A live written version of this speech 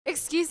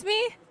Excuse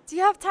me? Do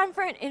you have time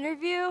for an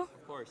interview?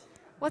 Of course.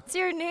 What's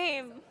your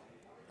name?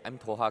 I'm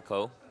Doha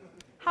Ko.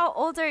 How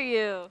old are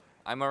you?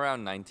 I'm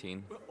around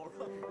 19.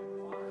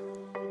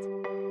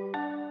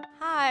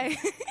 Hi.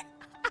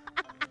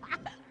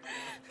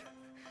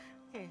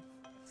 Okay.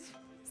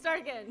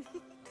 Start again.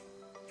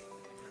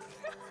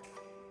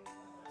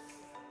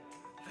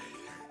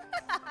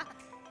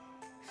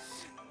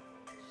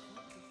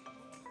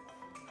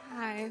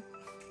 Hi.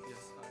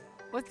 Yes, hi.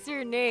 What's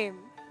your name?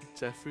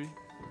 Jeffrey,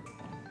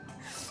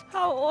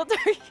 How old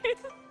are you?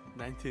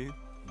 19.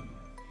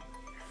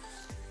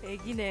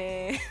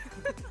 애기네.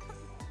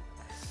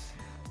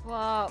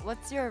 Wow,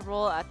 what's your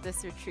role at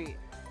this retreat?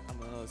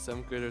 I'm a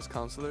 7th grader's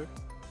counselor.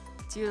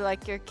 Do you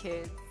like your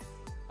kids?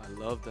 I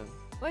love them.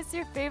 What's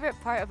your favorite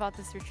part about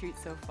this retreat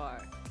so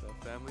far? The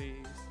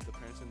families, the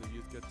parents and the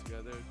youth get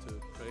together to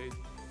pray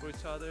for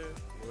each other,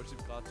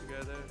 worship God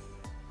together.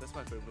 That's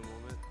my favorite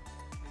moment.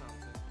 You know what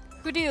I'm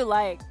saying? Who do you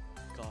like?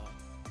 God.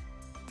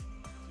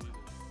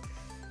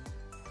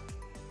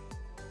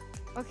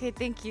 Okay,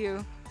 thank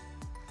you.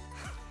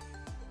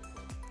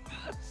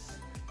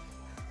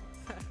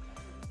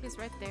 He's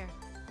right there.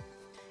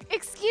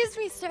 Excuse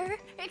me, sir.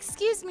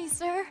 Excuse me,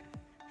 sir.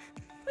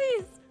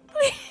 Please,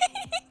 please.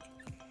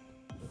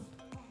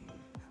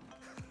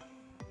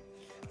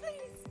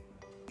 Please.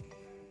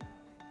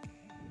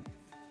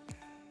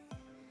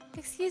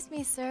 Excuse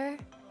me, sir.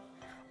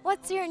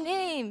 What's your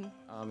name?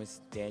 It's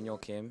Daniel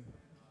Kim.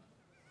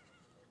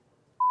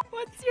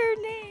 What's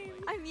your name?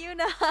 I'm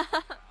Yuna.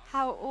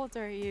 How old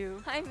are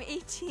you? I'm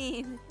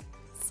 18.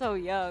 So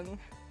young.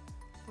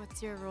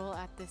 What's your role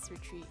at this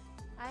retreat?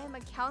 I am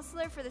a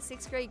counselor for the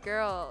 6th grade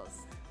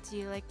girls. Do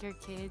you like your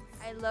kids?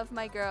 I love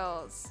my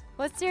girls.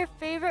 What's your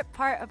favorite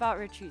part about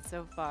retreat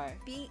so far?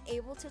 Being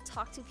able to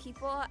talk to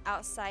people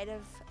outside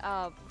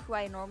of who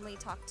I normally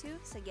talk to,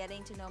 so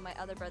getting to know my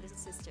other brothers and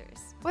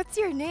sisters. What's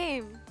your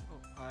name? Oh,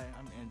 hi,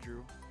 I'm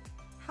Andrew.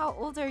 How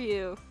old are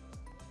you?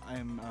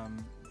 I'm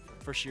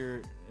first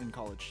year in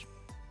college.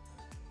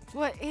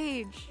 What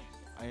age?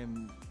 I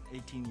am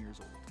 18 years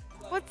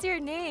old. What's your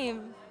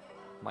name?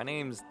 My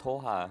name's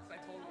Toha.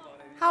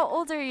 How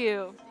old are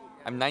you?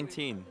 I'm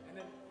 19.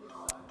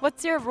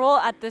 What's your role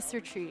at this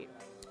retreat?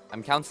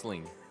 I'm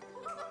counseling.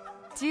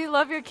 Do you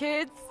love your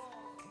kids?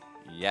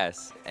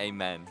 Yes,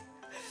 amen.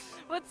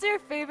 What's your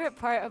favorite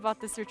part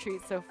about this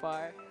retreat so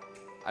far?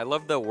 I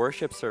love the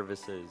worship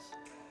services.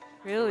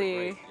 Really?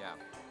 Great, yeah.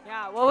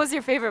 Yeah, what was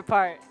your favorite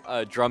part?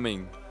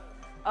 Drumming.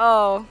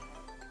 Oh,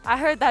 I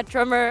heard that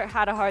drummer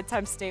had a hard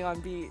time staying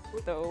on beat,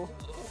 though.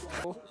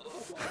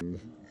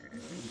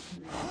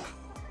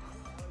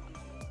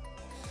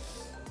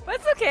 But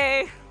it's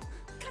okay.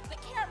 Cut the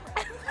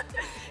camera.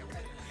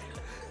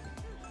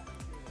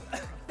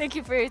 Thank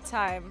you for your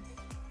time.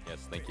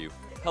 Yes, thank you.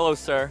 Hello,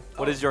 sir.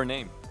 What is your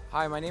name?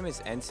 Hi, my name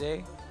is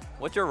Ensei.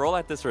 What's your role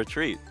at this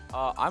retreat?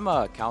 I'm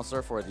a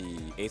counselor for the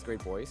 8th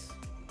grade boys.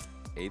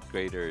 8th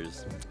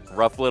graders.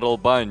 Rough little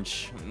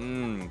bunch.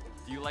 Do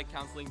you like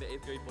counseling the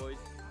 8th grade boys?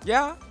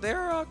 Yeah,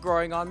 they're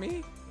growing on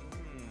me.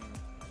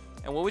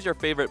 And what was your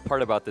favorite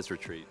part about this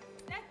retreat?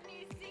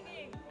 Stephanie's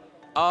singing.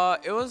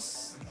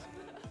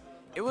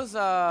 It was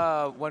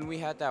when we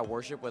had that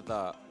worship with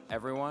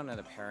everyone and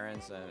the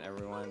parents and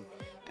everyone,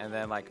 and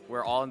then like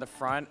we're all in the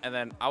front, and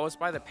then I was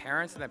by the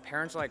parents, and the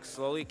parents like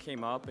slowly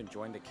came up and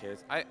joined the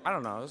kids. I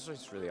don't know, it was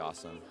just really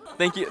awesome.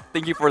 Thank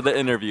you for the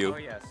interview. Oh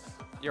yes,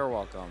 you're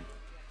welcome.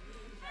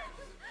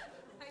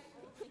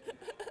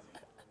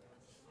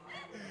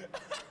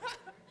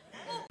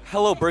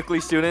 Hello, Berkeley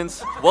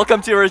students.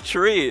 Welcome to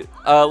retreat.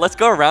 Let's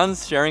go around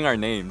sharing our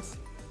names.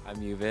 I'm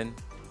Yuvin.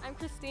 I'm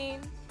Christine.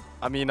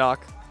 I'm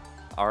Enoch.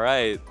 All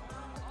right.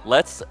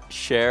 Let's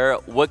share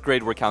what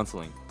grade we're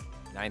counseling.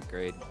 9th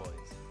grade.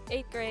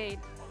 8th grade.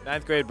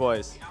 9th grade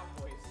boys.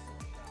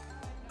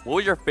 What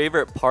was your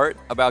favorite part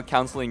about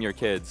counseling your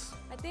kids?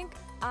 I think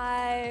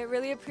I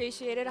really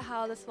appreciated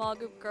how the small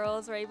group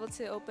girls were able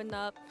to open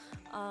up,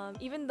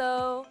 even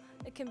though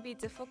it can be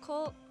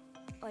difficult,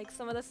 like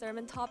some of the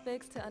sermon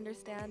topics to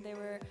understand. They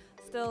were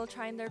still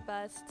trying their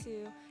best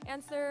to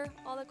answer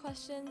all the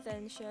questions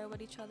and share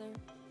with each other.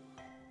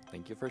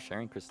 Thank you for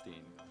sharing,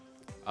 Christine.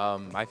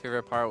 My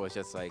favorite part was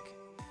just like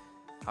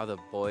how the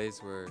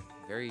boys were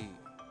very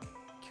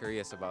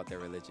curious about their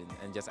religion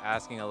and just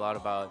asking a lot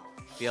about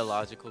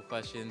theological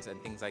questions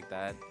and things like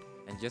that,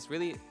 and just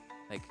really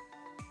like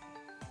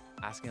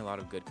asking a lot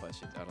of good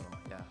questions. I don't know.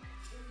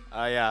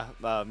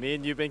 Yeah. Me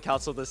and Yubin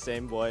counsel the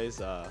same boys.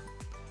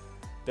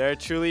 They're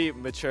truly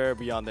mature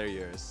beyond their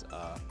years.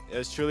 It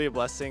was truly a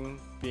blessing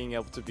being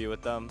able to be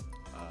with them.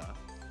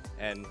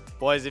 And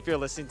boys, if you're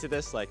listening to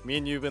this, like me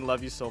and Yubin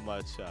love you so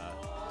much.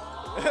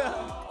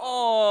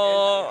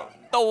 Oh,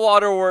 the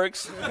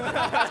waterworks.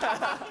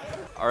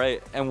 All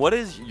right, and what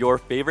is your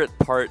favorite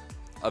part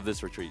of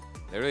this retreat?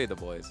 Literally the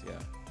boys. Yeah.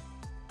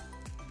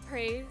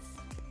 Praise.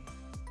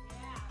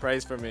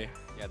 Praise for me.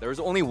 Yeah, there was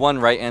only one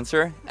right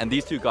answer, and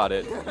these two got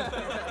it.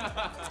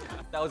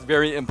 That was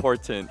very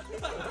important.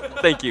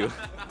 Thank you.